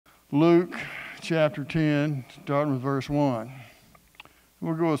Luke chapter 10, starting with verse 1.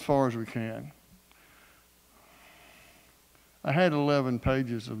 We'll go as far as we can. I had 11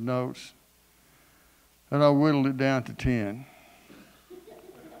 pages of notes, and I whittled it down to 10.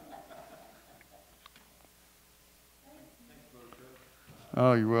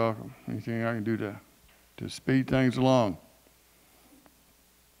 Oh, you're welcome. Anything I can do to speed things along?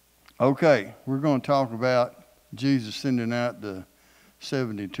 Okay, we're going to talk about Jesus sending out the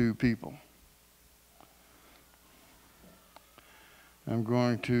 72 people. I'm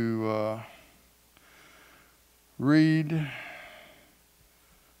going to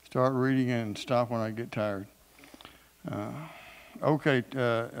start reading and stop when I get tired.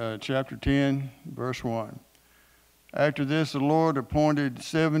 Chapter 10, verse 1. After this, the Lord appointed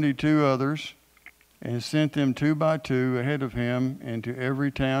 72 others and sent them 2 by 2 ahead of him into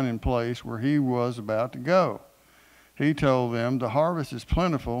every town and place where he was about to go. He told them, "The harvest is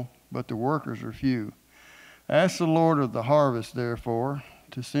plentiful, but the workers are few. Ask the Lord of the harvest, therefore,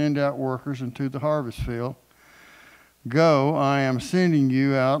 to send out workers into the harvest field. Go, I am sending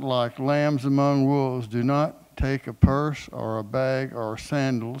you out like lambs among wolves. Do not take a purse or a bag or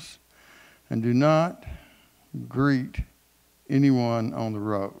sandals, and do not greet anyone on the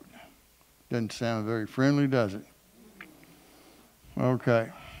road." Doesn't sound very friendly, does it?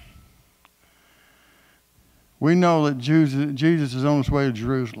 Okay. We know that Jesus is on his way to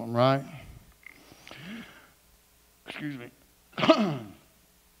Jerusalem, right? Excuse me.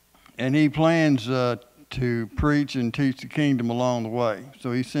 And he plans to preach and teach the kingdom along the way.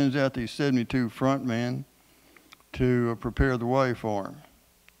 So he sends out these 72 front men to prepare the way for him.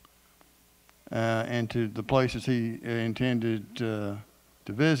 And to the places he intended to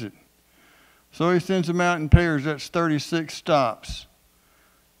visit. So he sends them out in pairs. That's 36 stops.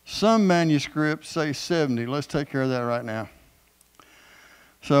 Some manuscripts say 70. Let's take care of that right now.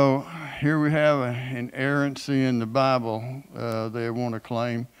 So here we have an inerrancy in the Bible they want to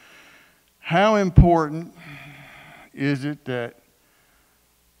claim. How important is it that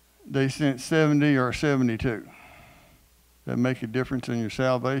they sent 70 or 72? That make a difference in your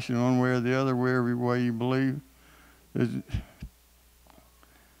salvation one way or the other, every way you believe?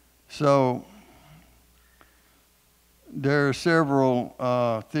 So there are several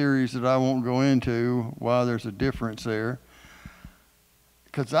theories that I won't go into why there's a difference there,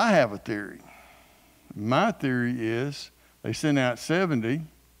 because I have a theory. My theory is they sent out 70,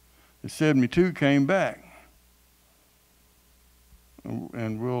 the 72 came back.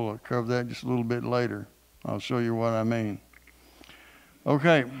 And we'll cover that just a little bit later. I'll show you what I mean.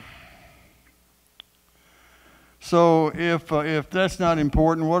 Okay. So if that's not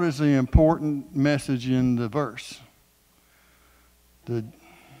important, what is the important message in the verse? The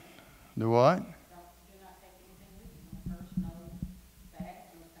what? Do not take anything with you. No purse, no bag,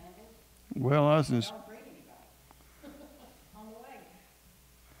 no sandals. Well, I was Don't greet anybody on the way.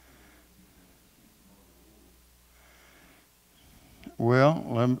 Well,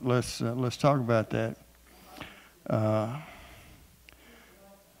 let's talk about that.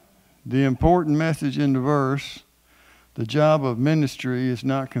 The important message in the verse: the job of ministry is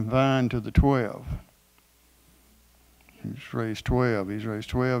not confined to the 12. He's raised 12. He's raised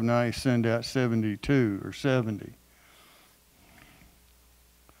 12. Now he sent out 72 or 70.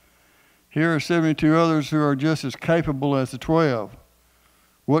 Here are 72 others who are just as capable as the 12.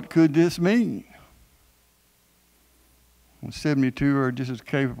 What could this mean? 72 are just as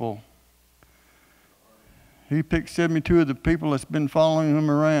capable. He picked 72 of the people that's been following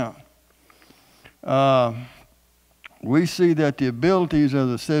him around. We see that the abilities of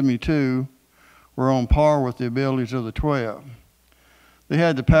the 72 were on par with the abilities of the 12. They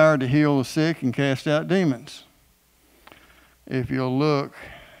had the power to heal the sick and cast out demons. If you'll look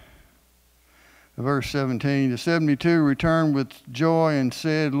at verse 17, the 72 returned with joy and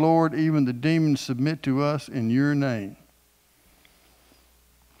said, "Lord, even the demons submit to us in your name."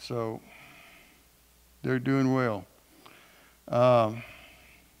 So they're doing well.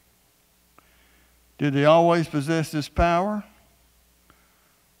 Did they always possess this power?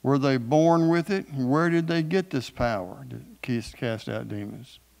 Were they born with it? Where did they get this power to cast out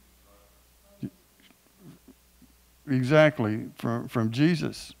demons? Exactly, from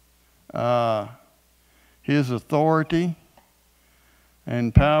Jesus. His authority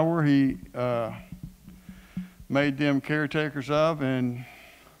and power, he made them caretakers of, and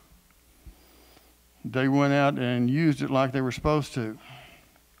they went out and used it like they were supposed to.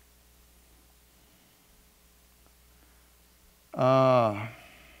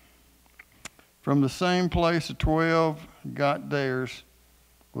 From the same place the 12 got theirs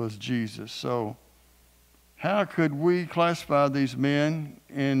was Jesus. So how could we classify these men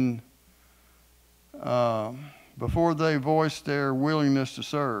in before they voiced their willingness to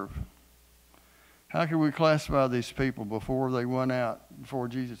serve? How could we classify these people before they went out, before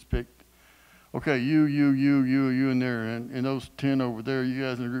Jesus picked, okay, you in there, and those 10 over there, you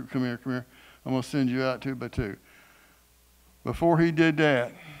guys in the group, come here. I'm going to send you out 2 by 2. Before he did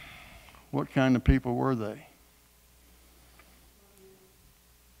that, what kind of people were they?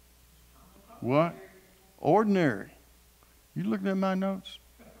 What? Ordinary. You looking at my notes?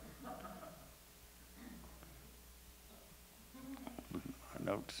 Looking at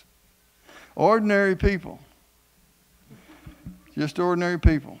my notes. Ordinary people. Just ordinary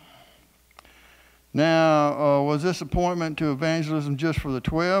people. Now, was this appointment to evangelism just for the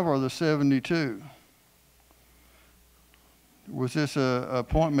 12 or the 72? Was this an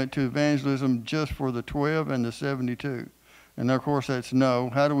appointment to evangelism just for the 12 and the 72? And of course that's no.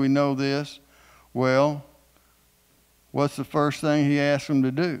 How do we know this? Well, what's the first thing he asked them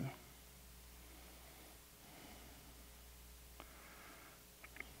to do?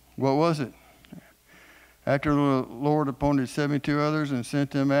 What was it? After the Lord appointed 72 others and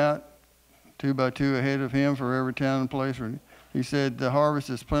sent them out 2 by 2 ahead of him for every town and place, he said, the harvest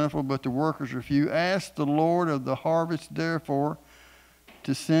is plentiful, but the workers are few. Ask the Lord of the harvest, therefore,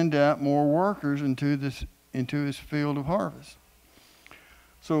 to send out more workers into his field of harvest.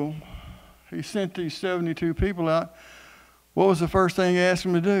 So he sent these 72 people out. What was the first thing he asked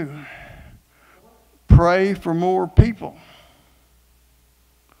them to do? Pray for more people.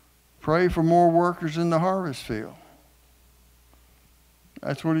 Pray for more workers in the harvest field.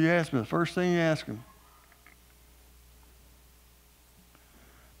 That's what he asked me. The first thing he asked him.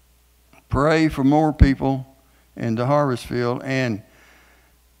 Pray for more people in the harvest field. And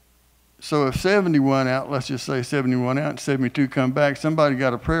so if 70 went out, let's just say 71 out and 72 come back, somebody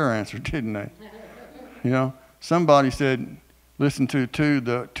got a prayer answered, didn't they? You know, somebody said, listen to two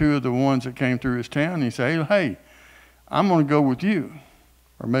of the ones that came through his town, and he said, hey, I'm going to go with you.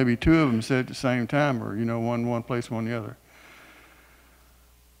 Or maybe 2 of them said at the same time, or, one place, one the other.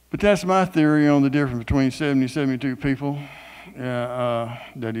 But that's my theory on the difference between 70 and 72 people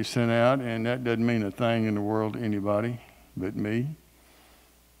that he sent out, and that doesn't mean a thing in the world to anybody but me.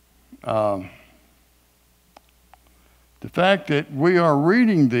 The fact that we are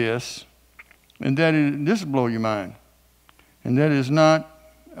reading this, and this will blow your mind, and that has not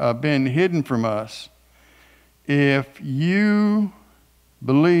been hidden from us. If you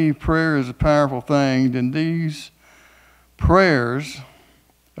believe prayer is a powerful thing, then these prayers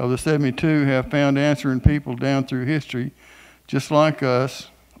of the 72 have found answering people down through history, just like us,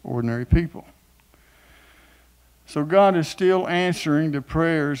 ordinary people. So God is still answering the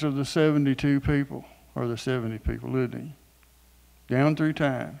prayers of the 72 people, or the 70 people, isn't he? Down through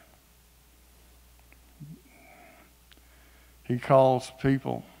time. He calls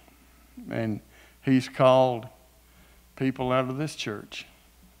people, and he's called people out of this church.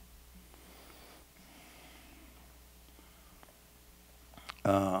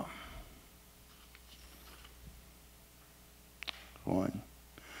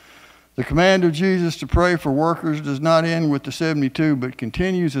 The command of Jesus to pray for workers does not end with the 72, but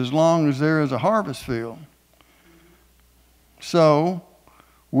continues as long as there is a harvest field. So,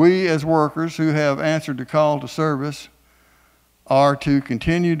 we as workers who have answered the call to service are to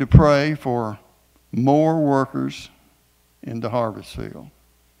continue to pray for more workers in the harvest field.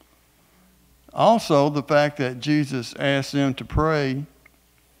 Also, the fact that Jesus asked them to pray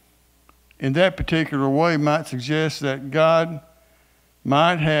in that particular way might suggest that God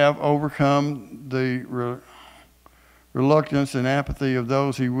might have overcome the reluctance and apathy of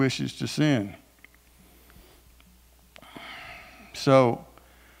those he wishes to send. So,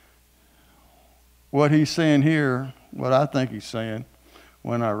 what he's saying here, what I think he's saying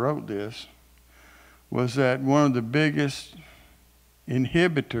when I wrote this, was that one of the biggest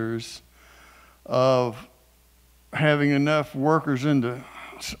inhibitors of having enough workers in the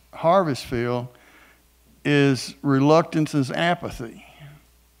harvest field is reluctance and apathy.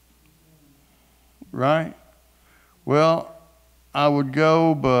 Right? Well, I would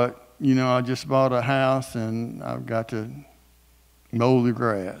go, but, I just bought a house and I've got to mow the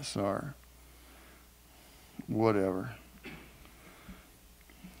grass or whatever.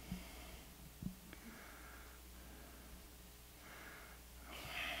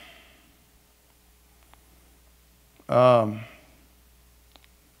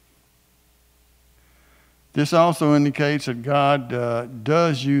 This also indicates that God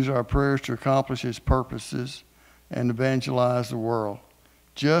does use our prayers to accomplish his purposes and evangelize the world,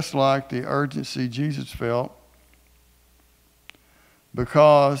 just like the urgency Jesus felt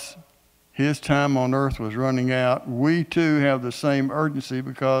because His time on earth was running out. We too have the same urgency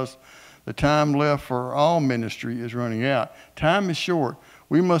because the time left for all ministry is running out. Time is short.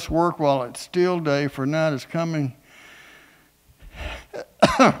 We must work while it's still day, for night is coming,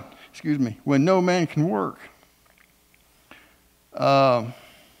 excuse me, when no man can work.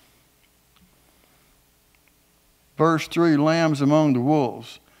 Verse 3, lambs among the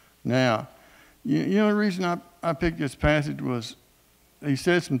wolves. Now, you know the reason I picked this passage was he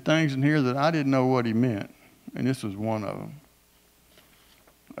said some things in here that I didn't know what he meant, and this was one of them.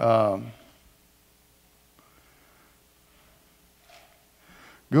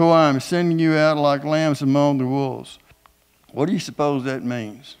 Go, I am sending you out like lambs among the wolves. What do you suppose that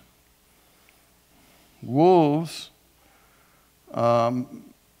means? Wolves are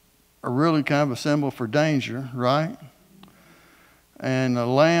really kind of a symbol for danger, right? And the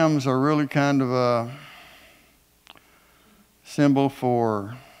lambs are really kind of a symbol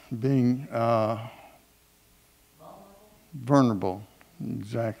for being vulnerable.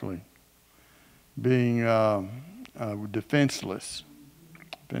 Exactly. Being defenseless.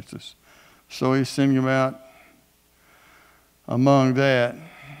 So he's sending them out among that.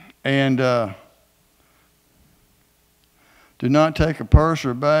 And do not take a purse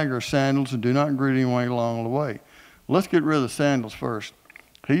or a bag or sandals, and do not greet anyone along the way. Let's get rid of the sandals first.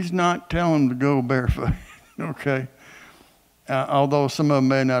 He's not telling them to go barefoot, okay? Although some of them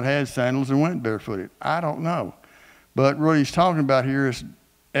may not have sandals and went barefooted. I don't know. But what he's talking about here is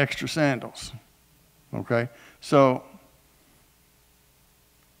extra sandals, okay? So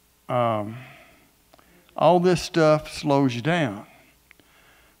all this stuff slows you down.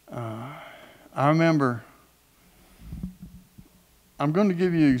 I remember, I'm going to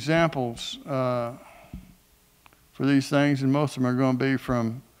give you examples for these things, and most of them are going to be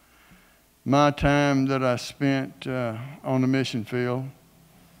from my time that I spent on the mission field,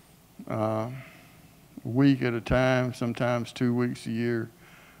 a week at a time, sometimes 2 weeks a year,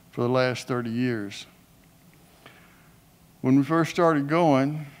 for the last 30 years. When we first started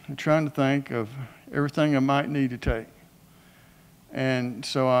going, I'm trying to think of everything I might need to take. And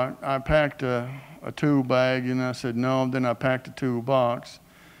so I packed a tool bag, and I said no. Then I packed a toolbox.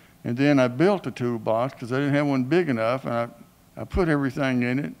 And then I built a toolbox because I didn't have one big enough, and I put everything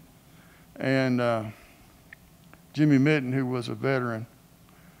in it. And Jimmy Mitten, who was a veteran,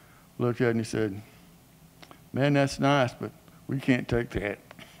 looked at it and he said, "Man, that's nice, but we can't take that.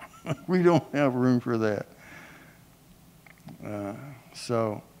 We don't have room for that."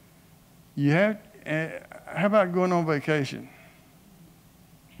 So you have, how about going on vacation?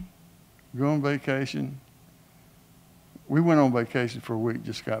 Go on vacation. We went on vacation for a week,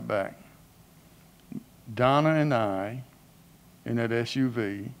 just got back. Donna and I in that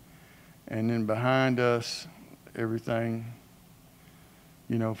SUV, and then behind us, everything,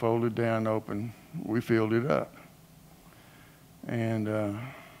 you know, folded down, open. We filled it up. And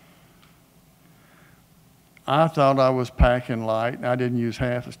I thought I was packing light. I didn't use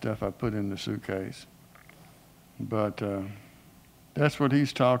half the stuff I put in the suitcase. But that's what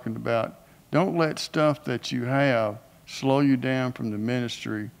he's talking about. Don't let stuff that you have slow you down from the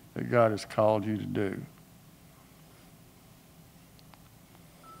ministry that God has called you to do.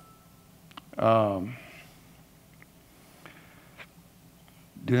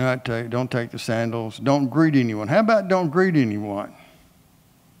 Don't take the sandals. Don't greet anyone. How about don't greet anyone?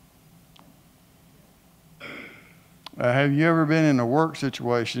 Have you ever been in a work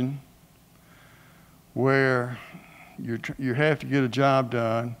situation where you have to get a job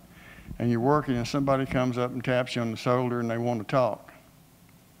done, and you're working, and somebody comes up and taps you on the shoulder, and they want to talk,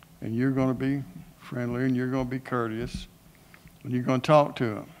 and you're going to be friendly, and you're going to be courteous, and you're going to talk to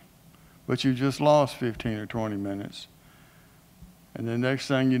them, but you just lost 15 or 20 minutes, and the next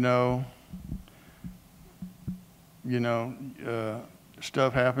thing you know,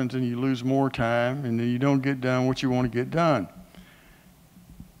 stuff happens, and you lose more time, and then you don't get done what you want to get done.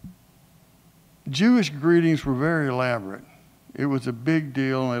 Jewish greetings were very elaborate. It was a big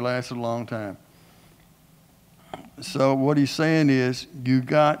deal, and they lasted a long time. So what he's saying is, you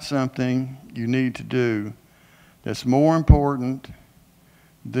got something you need to do that's more important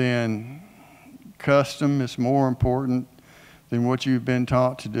than custom. It's more important than what you've been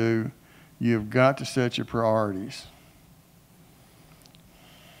taught to do. You've got to set your priorities.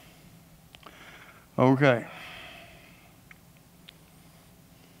 Okay.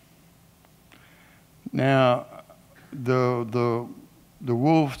 Now, the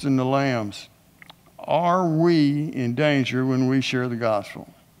wolves and the lambs, are we in danger when we share the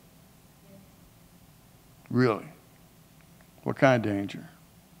gospel? Really? What kind of danger?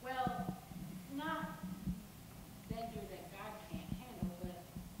 Well, not danger that God can't handle, but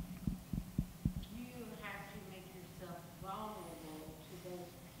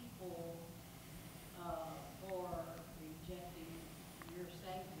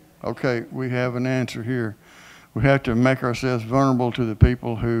Okay, we have an answer here. We have to make ourselves vulnerable to the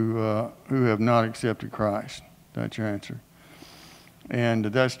people who have not accepted Christ. That's your answer. And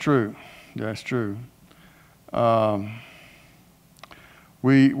that's true. That's true.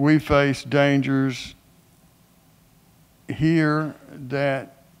 We face dangers here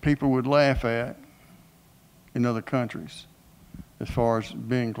that people would laugh at in other countries as far as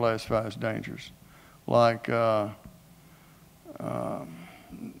being classified as dangerous, like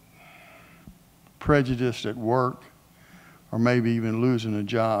prejudice at work, or maybe even losing a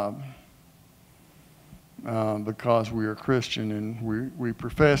job because we are Christian and we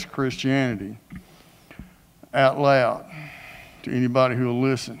profess Christianity out loud to anybody who will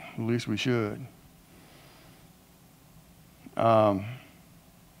listen. At least we should. But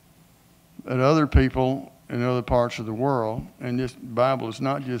other people in other parts of the world, and this Bible is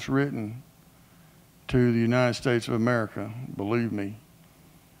not just written to the United States of America, believe me,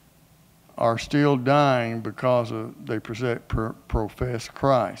 are still dying because they profess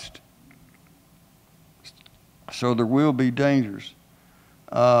Christ. So there will be dangers.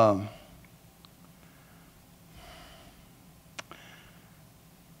 There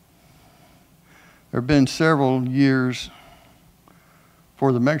have been several years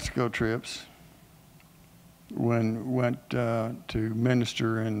for the Mexico trips when we went to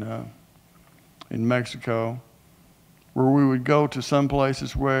minister in Mexico, where we would go to some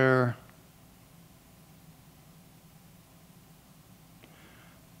places where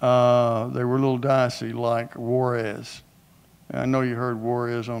they were a little dicey, like Juarez. I know you heard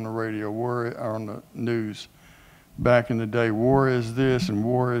Juarez on the radio, Juarez, or on the news back in the day. Juarez this and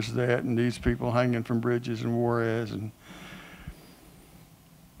Juarez that, and these people hanging from bridges in Juarez. And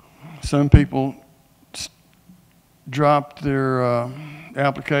some people dropped their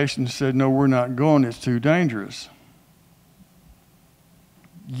application and said, no, we're not going, it's too dangerous.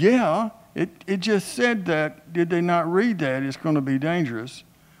 Yeah, it just said that. Did they not read that? It's going to be dangerous.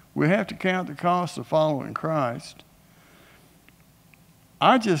 We have to count the cost of following Christ.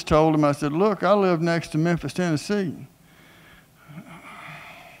 I just told him, I said, look, I live next to Memphis, Tennessee.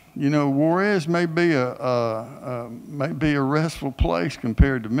 You know, Juarez may be a restful place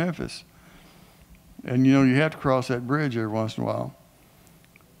compared to Memphis. And, you know, you have to cross that bridge every once in a while.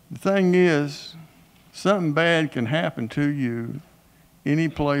 The thing is, something bad can happen to you any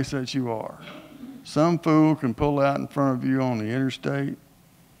place that you are. Some fool can pull out in front of you on the interstate.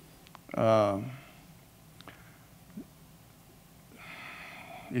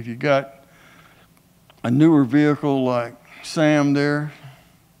 If you got a newer vehicle like Sam there,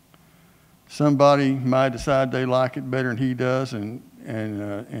 somebody might decide they like it better than he does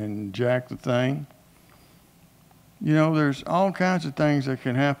and jack the thing. You know, there's all kinds of things that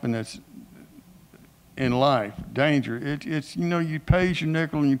can happen that's in life, danger. It's you know, you pays your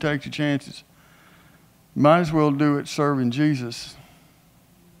nickel and you take your chances. Might as well do it serving Jesus,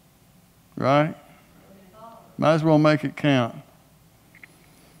 right? Might as well make it count.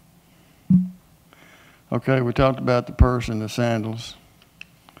 Okay, we talked about the purse and the sandals.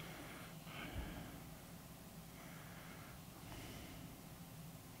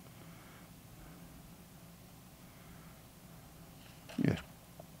 Yeah.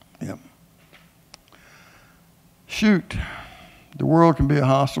 Yep. Shoot. The world can be a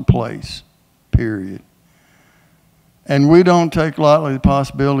hostile place, period. And we don't take lightly the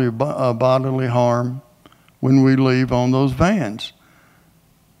possibility of bodily harm when we leave on those vans.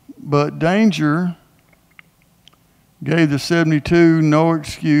 But danger gave the 72 no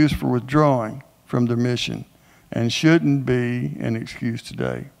excuse for withdrawing from their mission and shouldn't be an excuse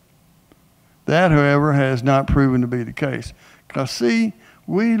today. That, however, has not proven to be the case. Because, see,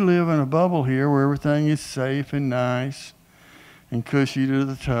 we live in a bubble here where everything is safe and nice and cushy to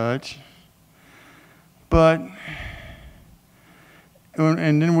the touch. But,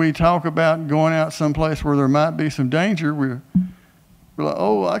 and then we talk about going out someplace where there might be some danger. We're like,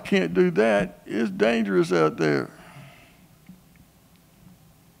 oh, I can't do that. It's dangerous out there.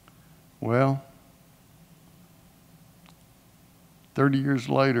 Well, 30 years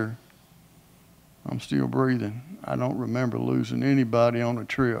later, I'm still breathing. I don't remember losing anybody on a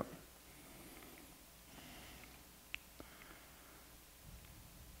trip.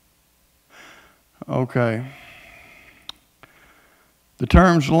 Okay. The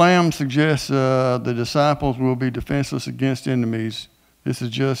terms lamb suggests the disciples will be defenseless against enemies. This is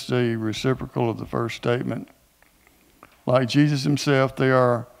just a reciprocal of the first statement. Like Jesus himself, they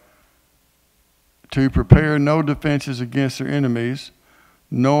are to prepare no defenses against their enemies,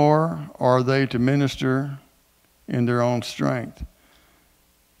 nor are they to minister in their own strength.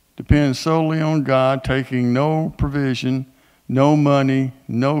 Depend solely on God, taking no provision, no money,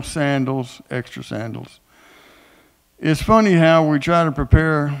 no sandals, extra sandals. It's funny how we try to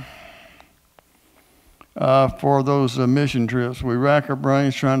prepare for those mission trips. We rack our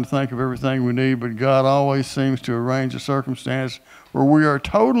brains trying to think of everything we need, but God always seems to arrange a circumstance where we are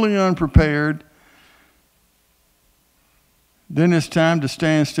totally unprepared. Then it's time to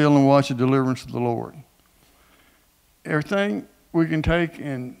stand still and watch the deliverance of the Lord. Everything we can take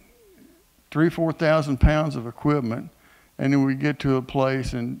in 4,000 pounds of equipment, and then we get to a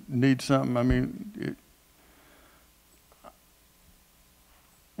place and need something. I mean,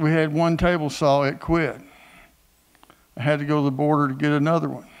 we had one table saw, it quit. I had to go to the border to get another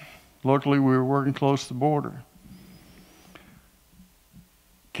one. Luckily, we were working close to the border.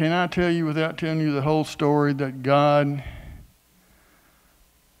 Can I tell you, without telling you the whole story, that God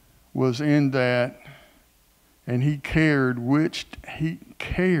was in that, and He cared which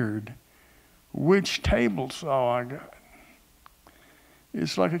table saw I got.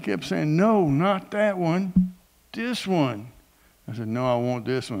 It's like I kept saying, no, not that one, this one. I said, no, I want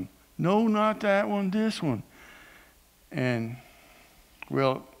this one. No, not that one, this one. And,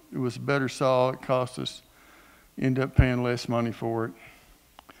 well, it was a better saw. It cost us, ended up paying less money for it.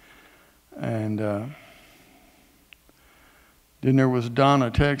 And then there was Donna,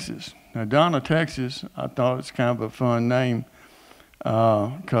 Texas. Now, Donna, Texas, I thought it's kind of a fun name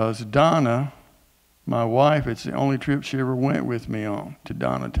because Donna, my wife, it's the only trip she ever went with me on, to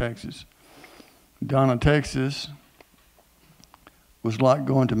Donna, Texas. Donna, Texas was like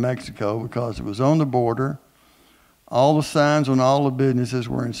going to Mexico because it was on the border. All the signs on all the businesses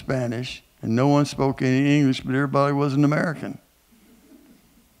were in Spanish, and no one spoke any English, but everybody was an American.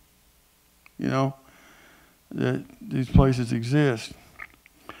 You know, that these places exist.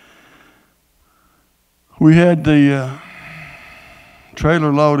 We had the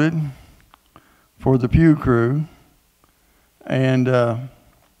trailer loaded for the pew crew, and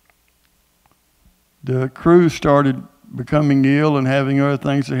the crew started becoming ill and having other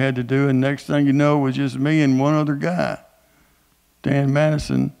things they had to do, and next thing you know, it was just me and one other guy, Dan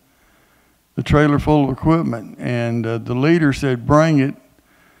Madison, the trailer full of equipment. And the leader said, bring it,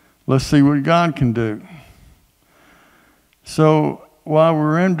 let's see what God can do. So while we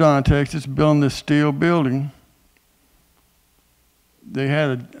were in Donna, Texas, building this steel building, they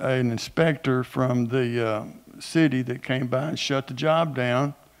had an inspector from the city that came by and shut the job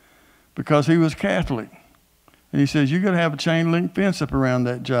down because he was Catholic. And he says, you got to have a chain link fence up around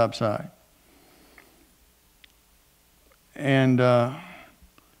that job site. And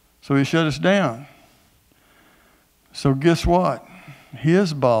so he shut us down. So guess what?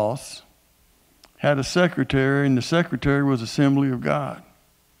 His boss had a secretary, and the secretary was Assembly of God.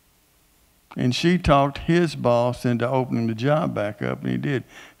 And she talked his boss into opening the job back up, and he did.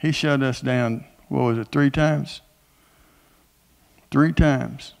 He shut us down, what was it, 3 times? 3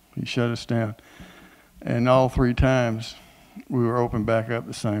 times he shut us down. And all 3 times we were opened back up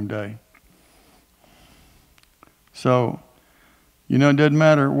the same day. So, you know, it doesn't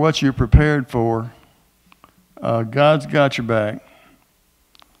matter what you're prepared for. God's got your back.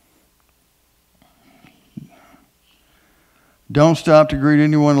 Don't stop to greet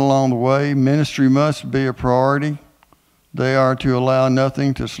anyone along the way. Ministry must be a priority. They are to allow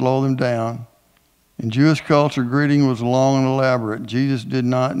nothing to slow them down. In Jewish culture, greeting was long and elaborate. Jesus did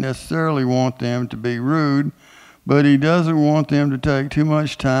not necessarily want them to be rude, but He doesn't want them to take too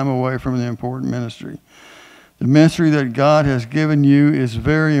much time away from the important ministry. The ministry that God has given you is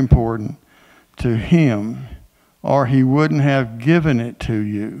very important to Him, or He wouldn't have given it to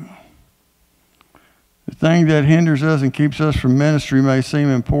you. The thing that hinders us and keeps us from ministry may seem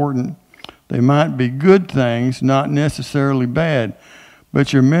important. They might be good things, not necessarily bad.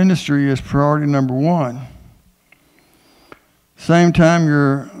 But your ministry is priority number 1. Sometimes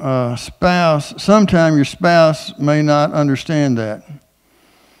your spouse may not understand that.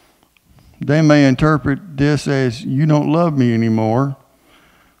 They may interpret this as, you don't love me anymore,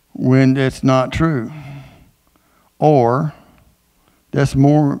 when it's not true. Or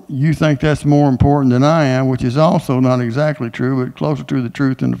you think that's more important than I am, which is also not exactly true, but closer to the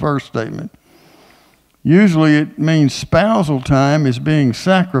truth than the first statement. Usually it means spousal time is being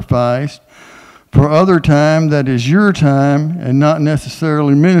sacrificed for other time that is your time and not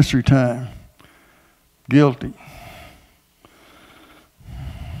necessarily ministry time. Guilty.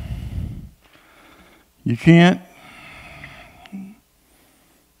 You can't,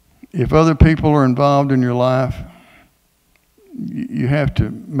 if other people are involved in your life, you have to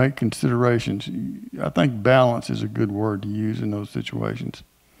make considerations. I think balance is a good word to use in those situations.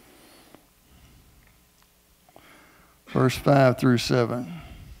 Verse 5 through 7.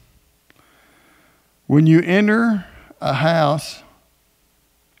 When you enter a house,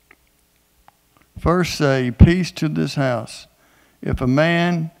 first say, peace to this house. If a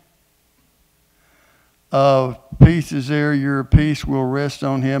man of peace is there, your peace will rest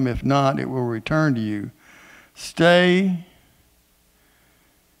on him. If not, it will return to you. Stay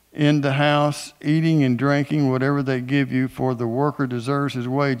in the house, eating and drinking whatever they give you, for the worker deserves his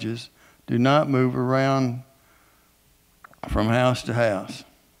wages. Do not move around from house to house.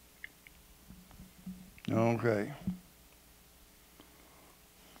 Okay.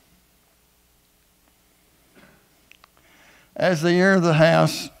 As they enter the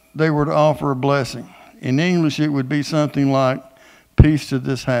house, they were to offer a blessing. In English, it would be something like, peace to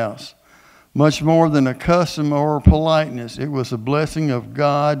this house. Much more than a custom or politeness, it was a blessing of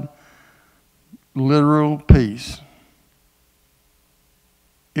God, literal peace.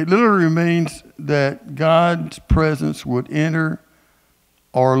 It literally means that God's presence would enter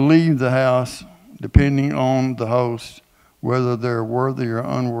or leave the house depending on the host, whether they're worthy or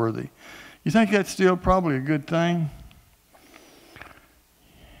unworthy. You think that's still probably a good thing?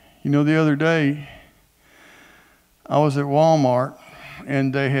 You know, the other day, I was at Walmart,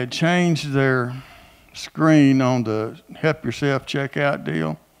 and they had changed their screen on the help yourself checkout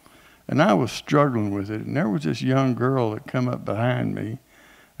deal, and I was struggling with it. And there was this young girl that come up behind me,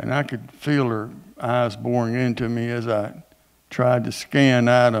 and I could feel her eyes boring into me as I tried to scan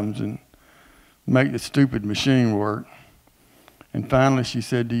items and make the stupid machine work. And finally she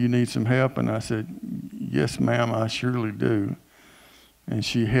said, do you need some help? And I said, yes, ma'am, I surely do. And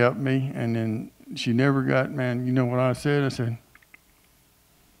she helped me, and then she never got, man, you know what I said? I said,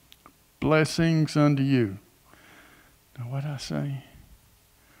 blessings unto you. Now, what did I say?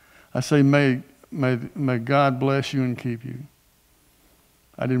 I say, may God bless you and keep you.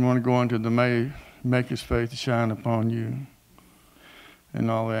 I didn't want to go into the may make his face to shine upon you and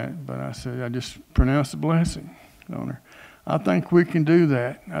all that, but I said, I just pronounced a blessing on her. I think we can do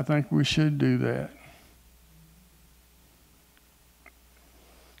that. I think we should do that.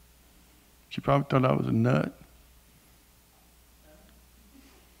 She probably thought I was a nut.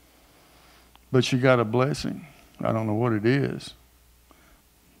 But she got a blessing. I don't know what it is,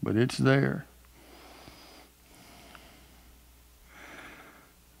 but it's there.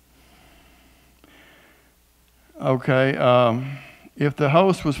 Okay, if the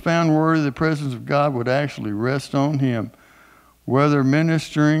host was found worthy, the presence of God would actually rest on him. Whether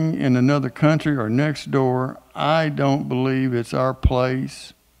ministering in another country or next door, I don't believe it's our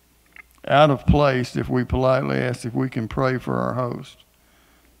place, out of place, if we politely ask if we can pray for our host.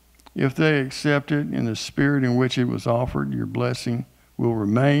 If they accept it in the spirit in which it was offered, your blessing will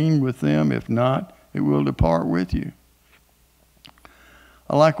remain with them. If not, it will depart with you.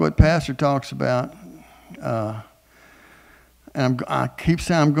 I like what Pastor talks about. And I keep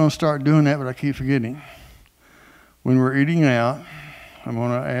saying I'm going to start doing that, but I keep forgetting. When we're eating out, I'm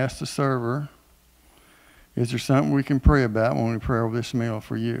going to ask the server, is there something we can pray about when we pray over this meal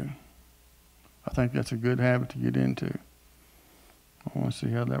for you? I think that's a good habit to get into. I want to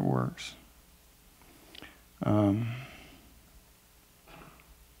see how that works.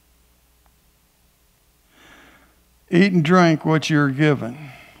 Eat and drink what you're given.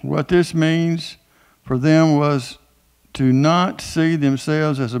 What this means for them was to not see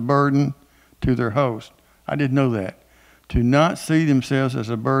themselves as a burden to their host. I didn't know that. To not see themselves as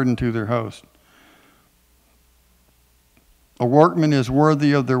a burden to their host. A workman is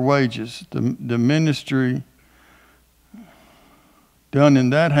worthy of their wages. The ministry done in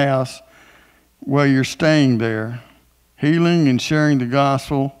that house while you're staying there, healing and sharing the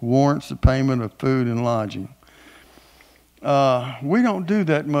gospel warrants the payment of food and lodging. We don't do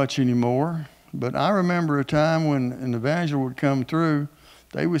that much anymore, but I remember a time when an evangel would come through,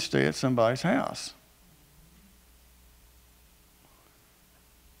 they would stay at somebody's house.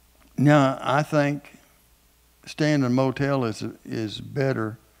 Now, I think staying in a motel is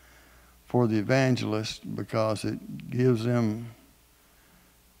better for the evangelist because it gives them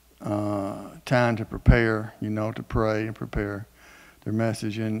time to prepare, to pray and prepare their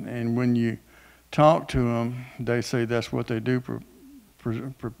message. And when you talk to them, they say that's what they do.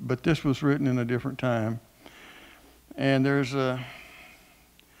 But this was written in a different time. And there's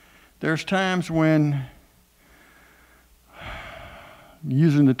times when,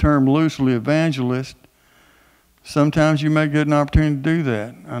 using the term loosely, evangelist, sometimes you may get an opportunity to do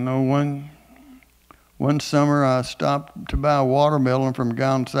that. I know one summer I stopped to buy a watermelon from a guy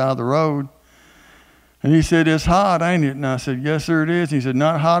on the side of the road. And he said, it's hot, ain't it? And I said, yes, sir, it is. He said,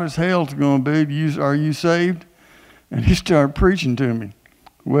 not hot as hell it's going to be. Are you saved? And he started preaching to me.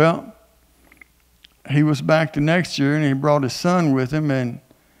 Well, he was back the next year, and he brought his son with him, and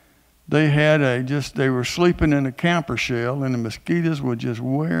they were sleeping in a camper shell, and the mosquitoes were just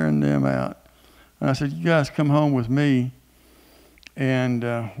wearing them out. And I said, you guys come home with me.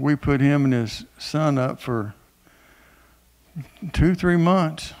 And we put him and his son up for 2-3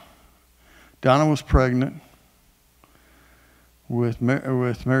 months. Donna was pregnant with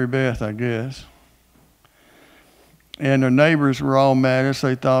Mary Beth, I guess. And their neighbors were all mad at us.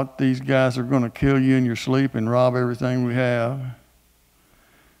 They thought these guys are going to kill you in your sleep and rob everything we have.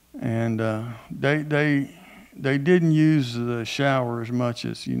 And they didn't use the shower as much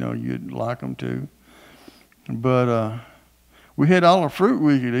as you'd like them to. But we had all the fruit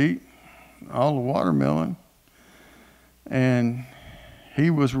we could eat, all the watermelon. And he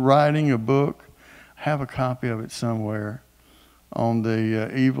was writing a book. I have a copy of it somewhere, on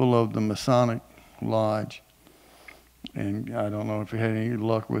the evil of the Masonic Lodge. And I don't know if he had any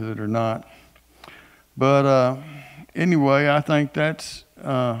luck with it or not. But anyway, I think that's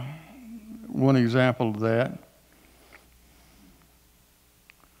one example of that.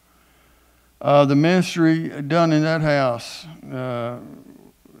 The ministry done in that house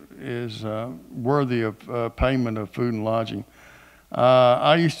is worthy of payment of food and lodging.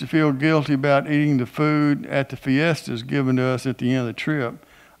 I used to feel guilty about eating the food at the fiestas given to us at the end of the trip.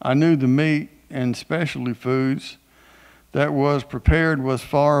 I knew the meat and specialty foods that was prepared was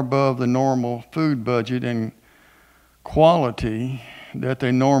far above the normal food budget and quality that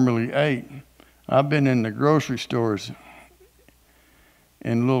they normally ate. I've been in the grocery stores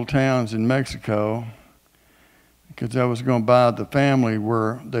in little towns in Mexico because I was going to buy the family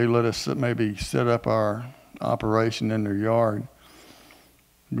where they let us maybe set up our operation in their yard.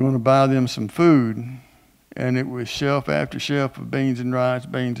 I'm going to buy them some food, and it was shelf after shelf of beans and rice,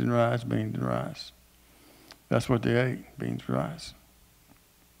 beans and rice, beans and rice. That's what they ate, beans and rice.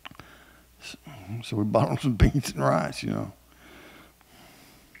 So we bought them some beans and rice,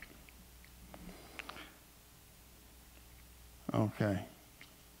 Okay.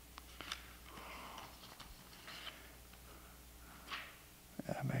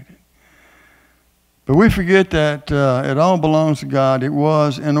 I made it. But we forget that it all belongs to God. It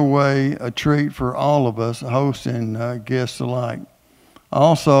was, in a way, a treat for all of us, hosts and guests alike.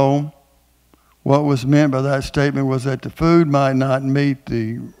 Also, what was meant by that statement was that the food might not meet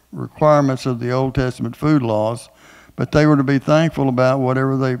the requirements of the Old Testament food laws, but they were to be thankful about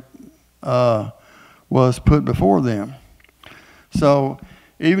whatever they was put before them. So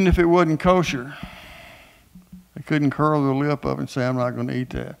even if it wasn't kosher, they couldn't curl their lip up and say, I'm not going to eat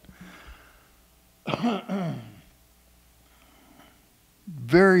that.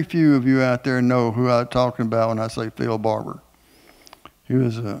 Very few of you out there know who I'm talking about when I say Phil Barber. He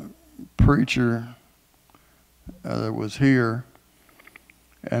was a preacher that was here,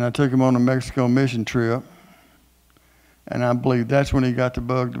 and I took him on a Mexico mission trip, and I believe that's when he got the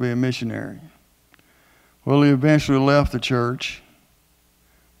bug to be a missionary. Well, he eventually left the church,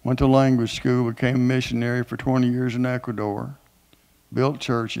 went to language school, became a missionary for 20 years in Ecuador, built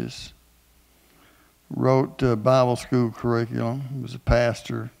churches, wrote Bible school curriculum. He was a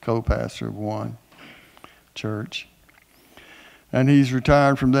pastor, co-pastor of one church. And he's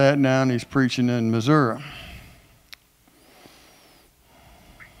retired from that now, and he's preaching in Missouri.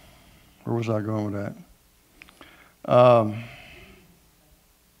 Where was I going with that?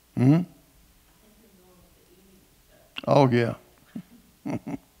 Oh, yeah.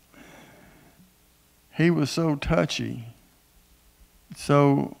 He was so touchy,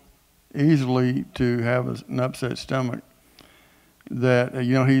 so easily to have an upset stomach that,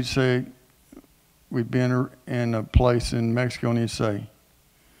 he'd say, we'd been in a place in Mexico, and he'd say,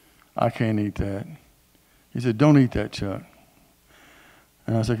 I can't eat that. He said, don't eat that, Chuck.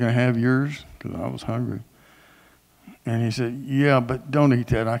 And I said, can I have yours? Because I was hungry. And he said, yeah, but don't eat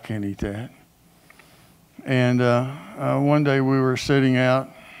that. I can't eat that. And one day we were sitting out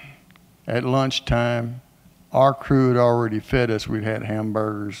at lunchtime. Our crew had already fed us. We'd had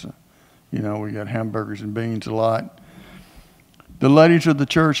hamburgers. We got hamburgers and beans a lot. The ladies of the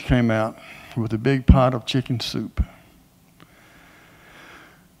church came out with a big pot of chicken soup.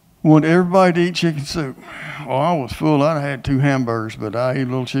 Wanted everybody to eat chicken soup. Well, I was full. I had 2 hamburgers, but I ate a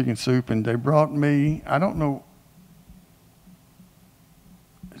little chicken soup, and they brought me, I don't know,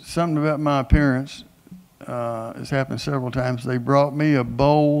 something about my appearance. It's happened several times. They brought me a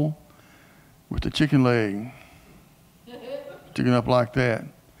bowl with the chicken leg, sticking up like that.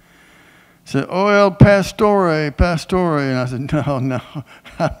 Said, oh, el pastore. And I said, no,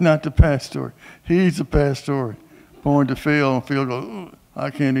 I'm not the pastor. He's the pastor. Pointed to Phil, and Phil goes, oh, I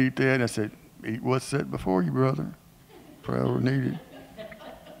can't eat that. And I said, eat what's set before you, brother. Prayer were needed.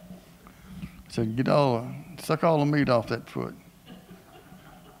 I said, suck all the meat off that foot.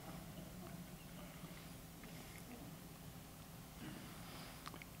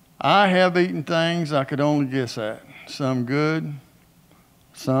 I have eaten things I could only guess at. Some good,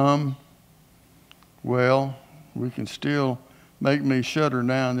 some, well, we can still make me shudder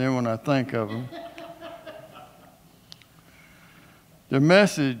now and then when I think of them. The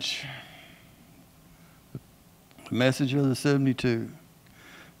message of the 72,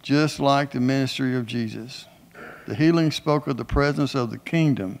 just like the ministry of Jesus. The healing spoke of the presence of the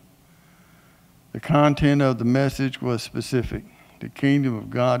kingdom. The content of the message was specific. The kingdom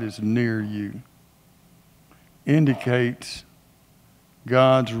of God is near you. Indicates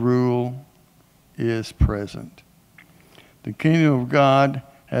God's rule is present. The kingdom of God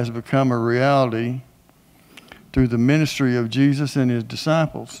has become a reality through the ministry of Jesus and his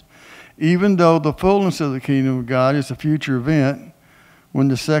disciples. Even though the fullness of the kingdom of God is a future event, when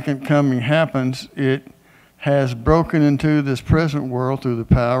the second coming happens, it has broken into this present world through the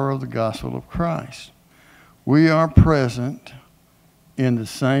power of the gospel of Christ. We are present in the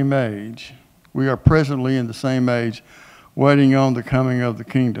same age. We are presently in the same age, waiting on the coming of the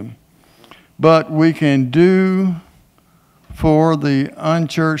kingdom. But we can do for the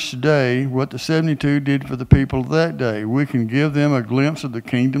unchurched today what the 72 did for the people of that day. We can give them a glimpse of the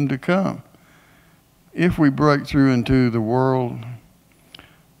kingdom to come. If we break through into the world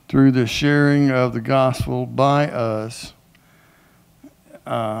through the sharing of the gospel by us,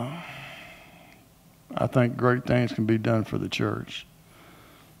 I think great things can be done for the church.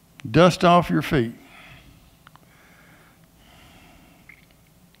 Dust off your feet.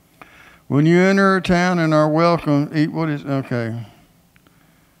 When you enter a town and are welcome, eat what is, okay.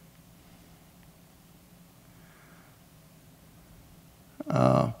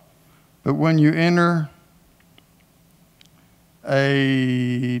 But when you enter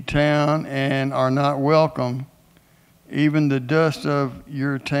a town and are not welcome, even the dust of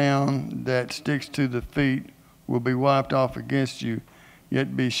your town that sticks to the feet will be wiped off against you.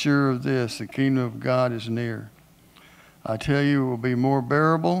 Yet be sure of this, the kingdom of God is near. I tell you, it will be more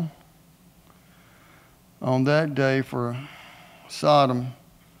bearable on that day for Sodom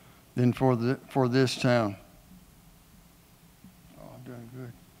than for this town. Oh, I'm doing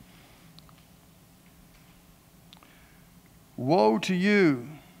good. Woe to you,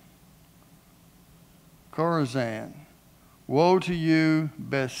 Chorazin. Woe to you,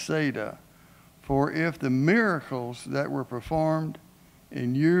 Bethsaida. For if the miracles that were performed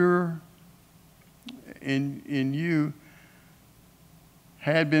in you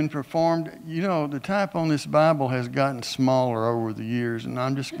had been performed, you know, the type on this Bible has gotten smaller over the years, and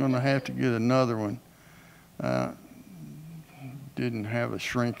I'm just going to have to get another one. Didn't have a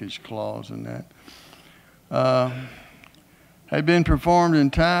shrinkage clause in that. Had been performed in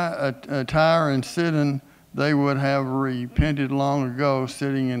Tyre and Sidon, they would have repented long ago,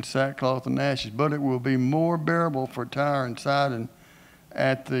 sitting in sackcloth and ashes. But it will be more bearable for Tyre and Sidon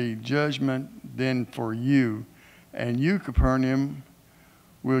at the judgment than for you. And you, Capernaum,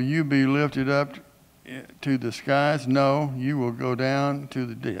 will you be lifted up to the skies? No, you will go down to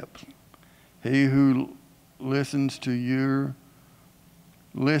the depths. He who listens to your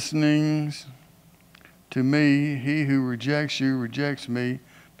listenings to me, he who rejects you rejects me,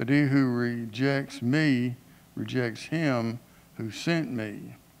 but he who rejects me rejects him who sent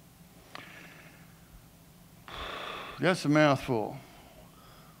me. That's a mouthful.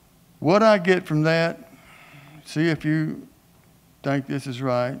 What I get from that, see if you think this is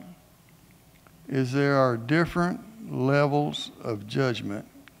right, is there are different levels of judgment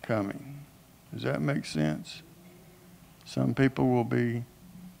coming. Does that make sense? Some people will be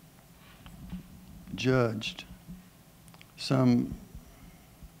judged. Some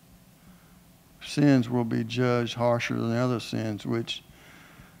sins will be judged harsher than other sins, which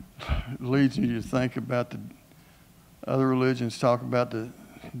leads me to think about the other religions talk about the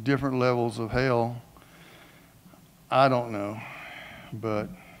different levels of hell. I don't know, but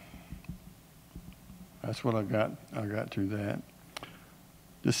that's what I got through that.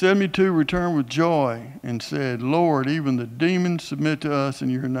 The 72 returned with joy and said, Lord, even the demons submit to us in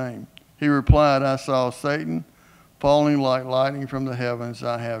your name. He replied, I saw Satan falling like lightning from the heavens.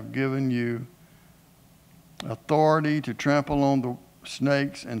 I have given you authority to trample on the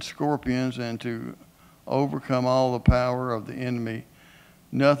snakes and scorpions and to overcome all the power of the enemy.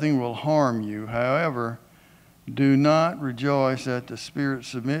 Nothing will harm you. However, do not rejoice that the spirits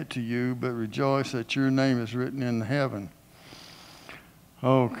submit to you, but rejoice that your name is written in heaven.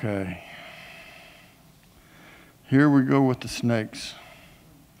 Okay. Here we go with the snakes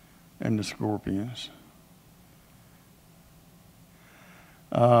and the scorpions.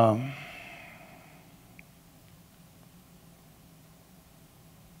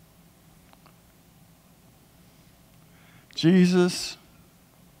 Jesus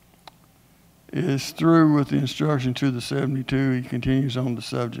is through with the instruction to the 72, he continues on the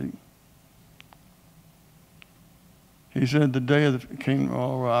subject. He said the day of the kingdom,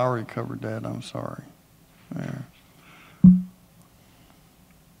 oh, I already covered that, I'm sorry. There.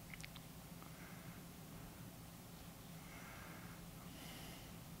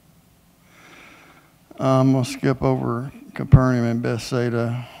 I'm going to skip over Capernaum and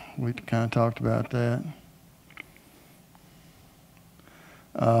Bethsaida. We kind of talked about that.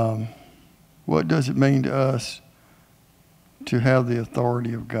 What does it mean to us to have the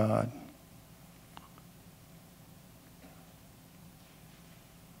authority of God?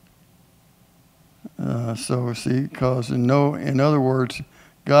 Because in other words,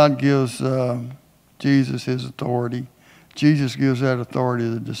 God gives Jesus his authority. Jesus gives that authority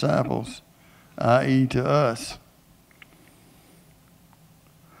to the disciples, i.e. to us.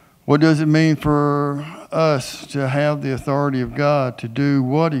 What does it mean for us to have the authority of God to do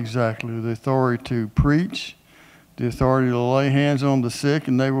what exactly? The authority to preach, the authority to lay hands on the sick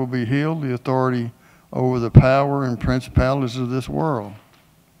and they will be healed, the authority over the power and principalities of this world.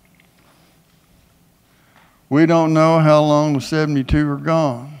 We don't know how long the 72 are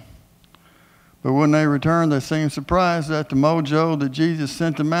gone. But when they return, they seem surprised that the mojo that Jesus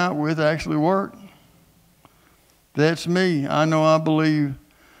sent them out with actually worked. That's me. I know I believe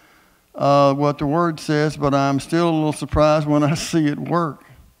what the Word says, but I'm still a little surprised when I see it work.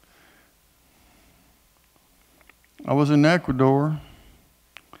 I was in Ecuador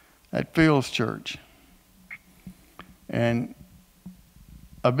at Phil's church. And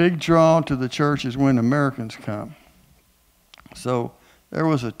a big draw to the church is when Americans come. So there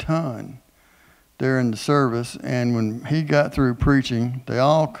was a ton there in the service, and when he got through preaching, they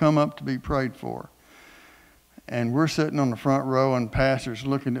all come up to be prayed for. And we're sitting on the front row, and the pastor's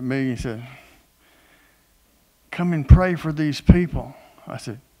looking at me and said, "Come and pray for these people." I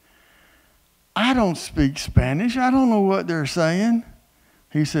said, "I don't speak Spanish. I don't know what they're saying."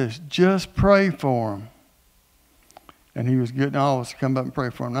 He says, "Just pray for them." And he was getting all of us to come up and pray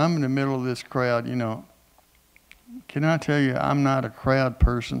for him. I'm in the middle of this crowd, you know. Can I tell you, I'm not a crowd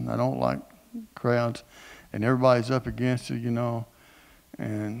person. I don't like crowds. And everybody's up against it, you know.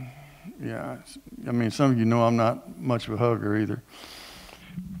 And, yeah, I mean, some of you know I'm not much of a hugger either.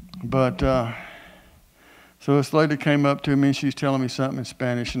 But, so this lady came up to me, and she's telling me something in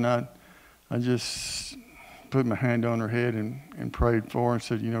Spanish, and I just put my hand on her head and prayed for her and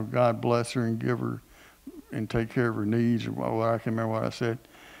said, you know, God bless her and give her and take care of her needs, or what, I can't remember what I said.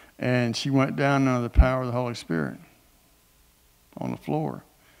 And she went down under the power of the Holy Spirit on the floor.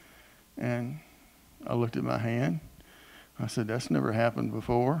 And I looked at my hand. I said, that's never happened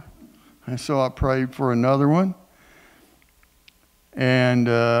before. And so I prayed for another one. And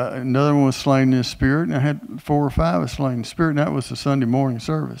another one was slain in the Spirit. And I had 4 or 5 was slain in the Spirit. And that was the Sunday morning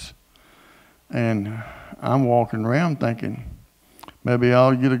service. And I'm walking around thinking, maybe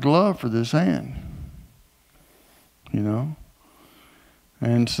I'll get a glove for this hand. You know,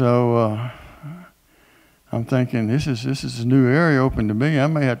 and so I'm thinking this is a new area open to me. I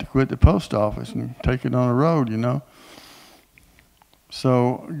may have to quit the post office and take it on the road, you know.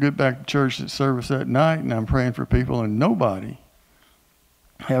 So I get back to church at service that night, and I'm praying for people, and nobody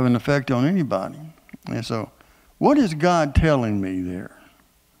have an effect on anybody. And so, what is God telling me there?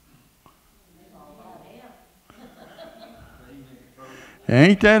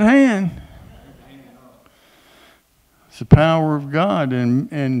 Ain't that hand? It's the power of God,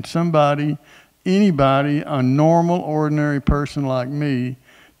 and somebody, anybody, a normal, ordinary person like me,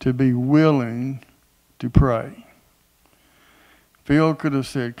 to be willing to pray. Phil could have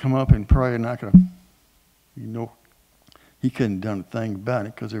said, come up and pray, and I could have, you know, he couldn't have done a thing about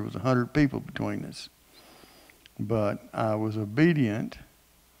it because there was 100 people between us. But I was obedient.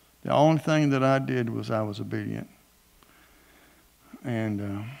 The only thing that I did was I was obedient.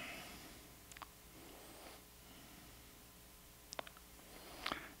 And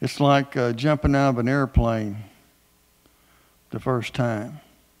it's like jumping out of an airplane the first time,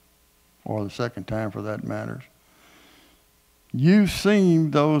 or the second time for that matter. You've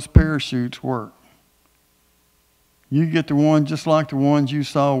seen those parachutes work. You get the one just like the ones you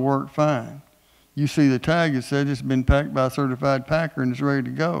saw work fine. You see the tag that says it's been packed by a certified packer and it's ready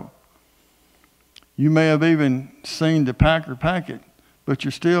to go. You may have even seen the packer pack it, but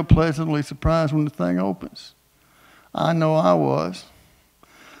you're still pleasantly surprised when the thing opens. I know I was.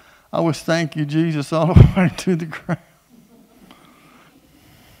 I was thank you, Jesus, all the way to the ground.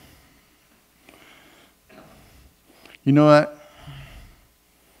 You know what?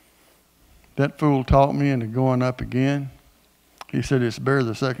 That fool talked me into going up again. He said it's better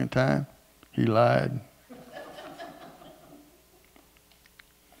the second time. He lied.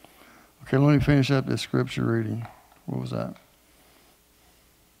 Okay, let me finish up this scripture reading. What was that?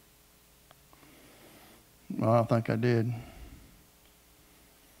 Well, I think I did.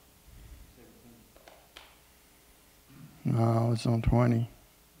 No, it's on 20.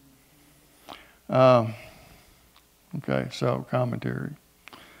 Okay, so commentary.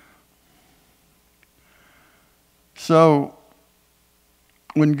 So,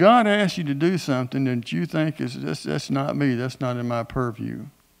 when God asks you to do something that you think is that's not me, that's not in my purview,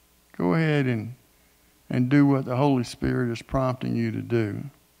 go ahead and do what the Holy Spirit is prompting you to do.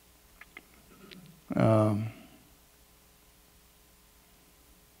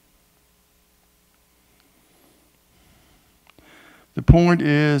 The point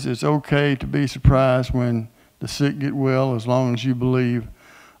is, it's okay to be surprised when the sick get well, as long as you believe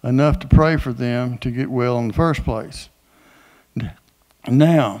enough to pray for them to get well in the first place.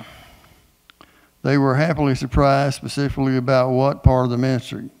 Now, they were happily surprised specifically about what part of the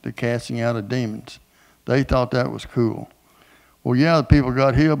ministry, the casting out of demons. They thought that was cool. Well, yeah, the people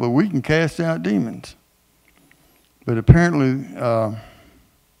got healed, but we can cast out demons. But apparently,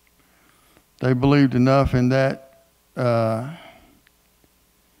 they believed enough in that.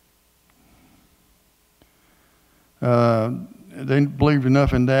 They believed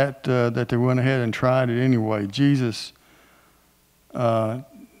enough in that that they went ahead and tried it anyway. Jesus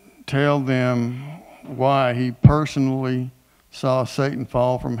tell them why he personally saw Satan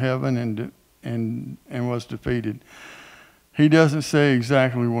fall from heaven and was defeated. He doesn't say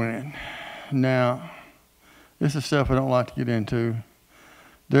exactly when. Now, this is stuff I don't like to get into.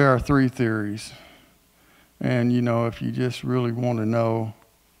 There are 3 theories. And, you know, if you just really want to know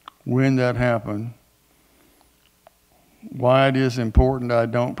when that happened, why it is important, I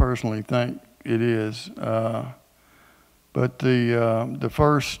don't personally think it is. But the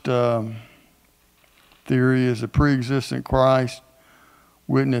first theory is a pre-existent Christ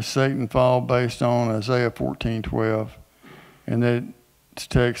witnessed Satan fall based on Isaiah 14:12. And that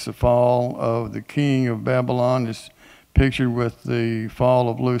text, the fall of the king of Babylon, is pictured with the fall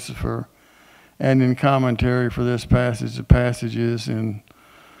of Lucifer. And in commentary for this passage, the passages in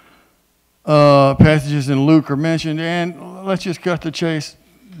Luke are mentioned. And let's just cut the chase.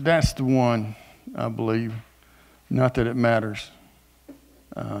 That's the one, I believe. Not that it matters.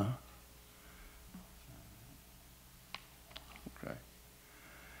 Okay.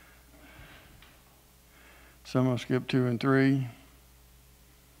 So I'm going to skip 2 and 3.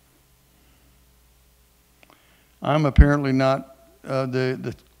 I'm apparently not,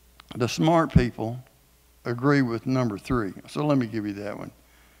 the smart people agree with number 3. So let me give you that one.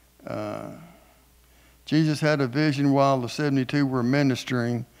 Jesus had a vision while the 72 were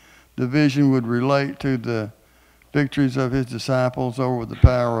ministering. The vision would relate to the victories of his disciples over the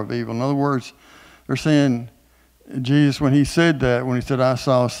power of evil. In other words, they're saying Jesus, when he said that, when he said, I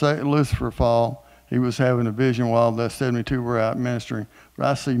saw Lucifer fall, he was having a vision while the 72 were out ministering. But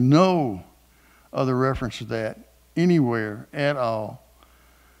I see no other reference to that anywhere at all.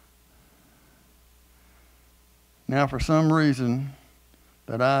 Now, for some reason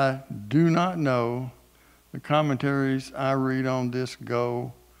that I do not know, the commentaries I read on this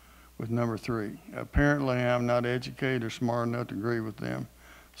go with number 3. Apparently, I'm not educated or smart enough to agree with them,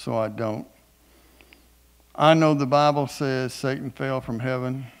 so I don't. I know the Bible says Satan fell from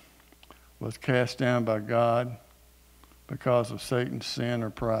heaven, was cast down by God because of Satan's sin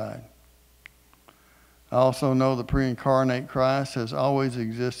or pride. I also know the pre-incarnate Christ has always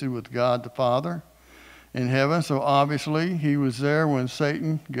existed with God the Father in heaven, so obviously he was there when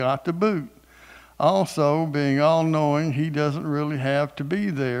Satan got the boot. Also, being all-knowing, he doesn't really have to be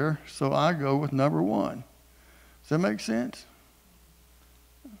there, so I go with number 1. Does that make sense?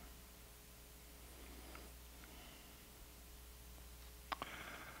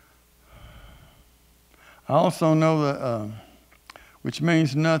 I also know that, which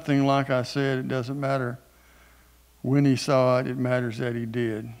means nothing, like I said, it doesn't matter when he saw it, it matters that he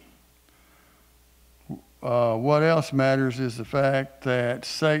did. What else matters is the fact that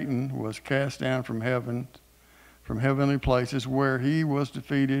Satan was cast down from heaven, from heavenly places, where he was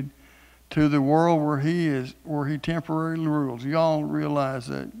defeated, to the world where he temporarily rules. Y'all realize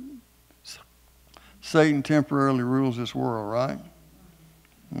that Satan temporarily rules this world, right?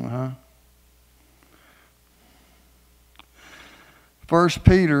 Uh-huh. 1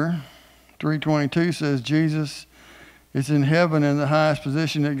 Peter 3:22 says Jesus is in heaven in the highest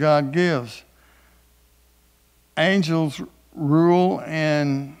position that God gives. Angels rules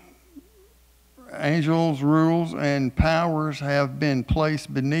and powers have been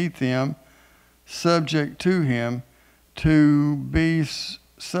placed beneath him, subject to him. To be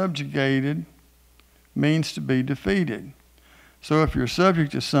subjugated means to be defeated. So if you're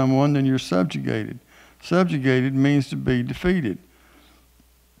subject to someone, then you're subjugated. Subjugated means to be defeated.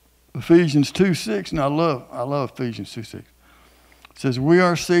 Ephesians 2:6, and I love Ephesians 2:6. It says, we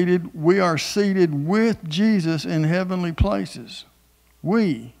are seated with Jesus in heavenly places.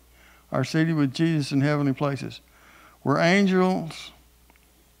 We are seated with Jesus in heavenly places. Where angels,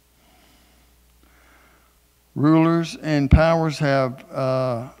 rulers, and powers have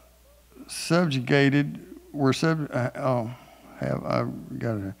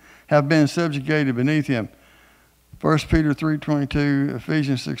have been subjugated beneath him. 1 Peter 3:22,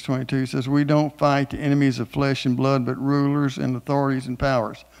 Ephesians 6:22 says, we don't fight the enemies of flesh and blood, but rulers and authorities and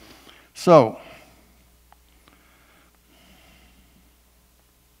powers. So,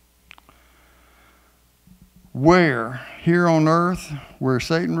 where? Here on earth, where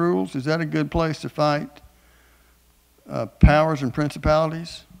Satan rules, is that a good place to fight powers and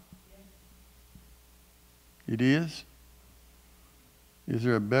principalities? It is? Is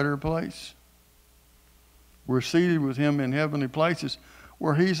there a better place? We're seated with him in heavenly places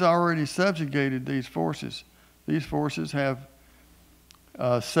where he's already subjugated these forces. These forces have,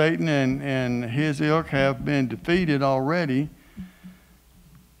 Satan and his ilk have been defeated already.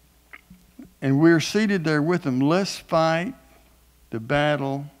 And we're seated there with him. Let's fight the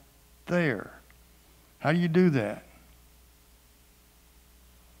battle there. How do you do that?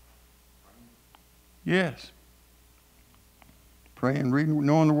 Yes. Praying, reading,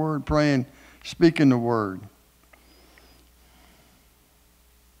 knowing the word, praying, speaking the word.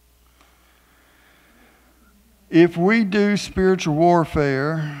 If we do spiritual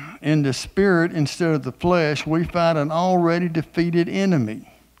warfare in the spirit instead of the flesh, we fight an already defeated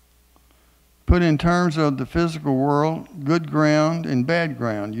enemy. Put in terms of the physical world, good ground and bad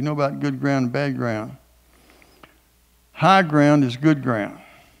ground. You know about good ground and bad ground. High ground is good ground.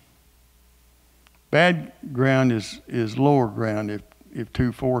 Bad ground is lower ground if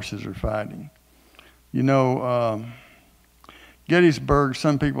two forces are fighting. You know, Gettysburg,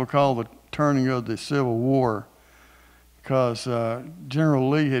 some people call the turning of the Civil War, because General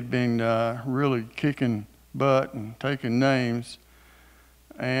Lee had been really kicking butt and taking names.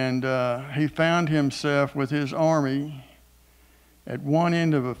 And he found himself with his army at one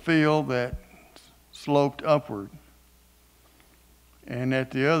end of a field that sloped upward. And at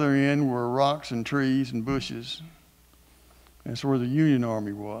the other end were rocks and trees and bushes. That's where the Union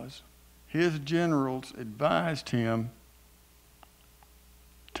Army was. His generals advised him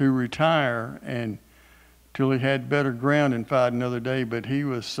to retire until he had better ground and fight another day. But he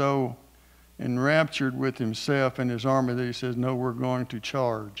was so enraptured with himself and his army that he says, no, we're going to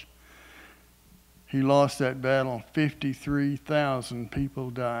charge. He lost that battle. 53,000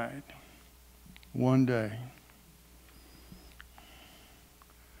 people died one day.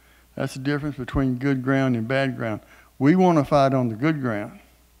 That's the difference between good ground and bad ground. We want to fight on the good ground.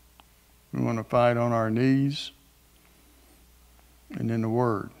 We want to fight on our knees and in the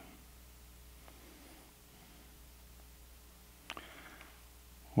Word.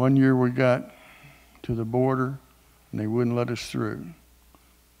 One year we got to the border and they wouldn't let us through.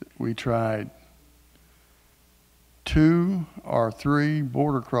 We tried 2 or 3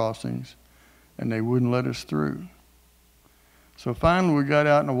 border crossings and they wouldn't let us through. So finally we got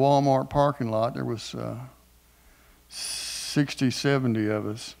out in a Walmart parking lot. There was 60, 70 of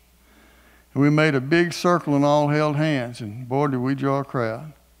us. And we made a big circle and all held hands. And boy, did we draw a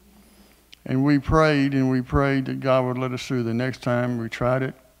crowd. And we prayed that God would let us through. The next time we tried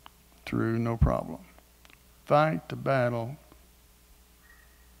it through, no problem. Fight the battle.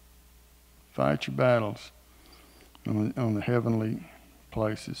 Fight your battles on the heavenly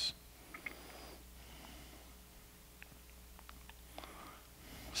places.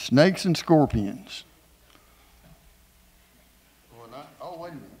 Snakes and scorpions. Oh,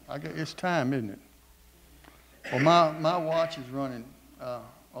 wait a minute. It's time, isn't it? Well, my watch is running a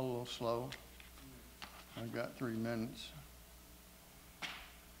little slow. I've got 3 minutes.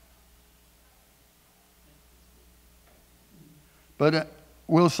 But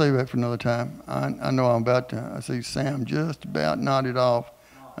we'll save that for another time. I know I'm about to. I see Sam just about nodded off.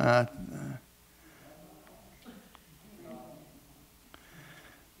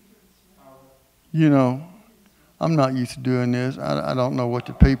 You know, I'm not used to doing this. I don't know what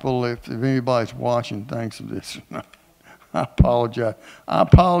the people, if anybody's watching, thinks of this. I apologize. I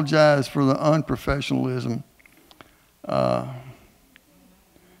apologize for the unprofessionalism to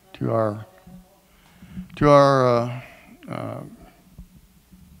our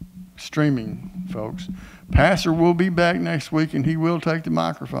streaming folks. Pastor will be back next week and he will take the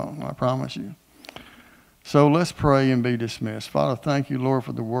microphone, I promise you. So let's pray and be dismissed. Father, thank you, Lord,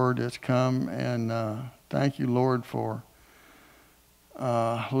 for the word that's come, and thank you, Lord, for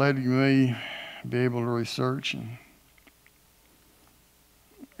letting me be able to research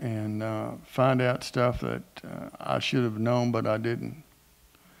and find out stuff that I should have known, but I didn't.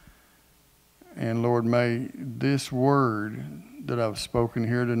 And Lord, may this word that I've spoken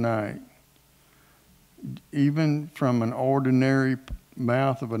here tonight, even from an ordinary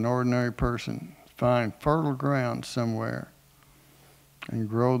mouth of an ordinary person, find fertile ground somewhere and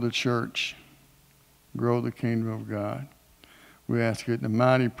grow the church, grow the kingdom of God. We ask it in the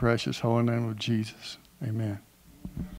mighty, precious, holy name of Jesus. Amen.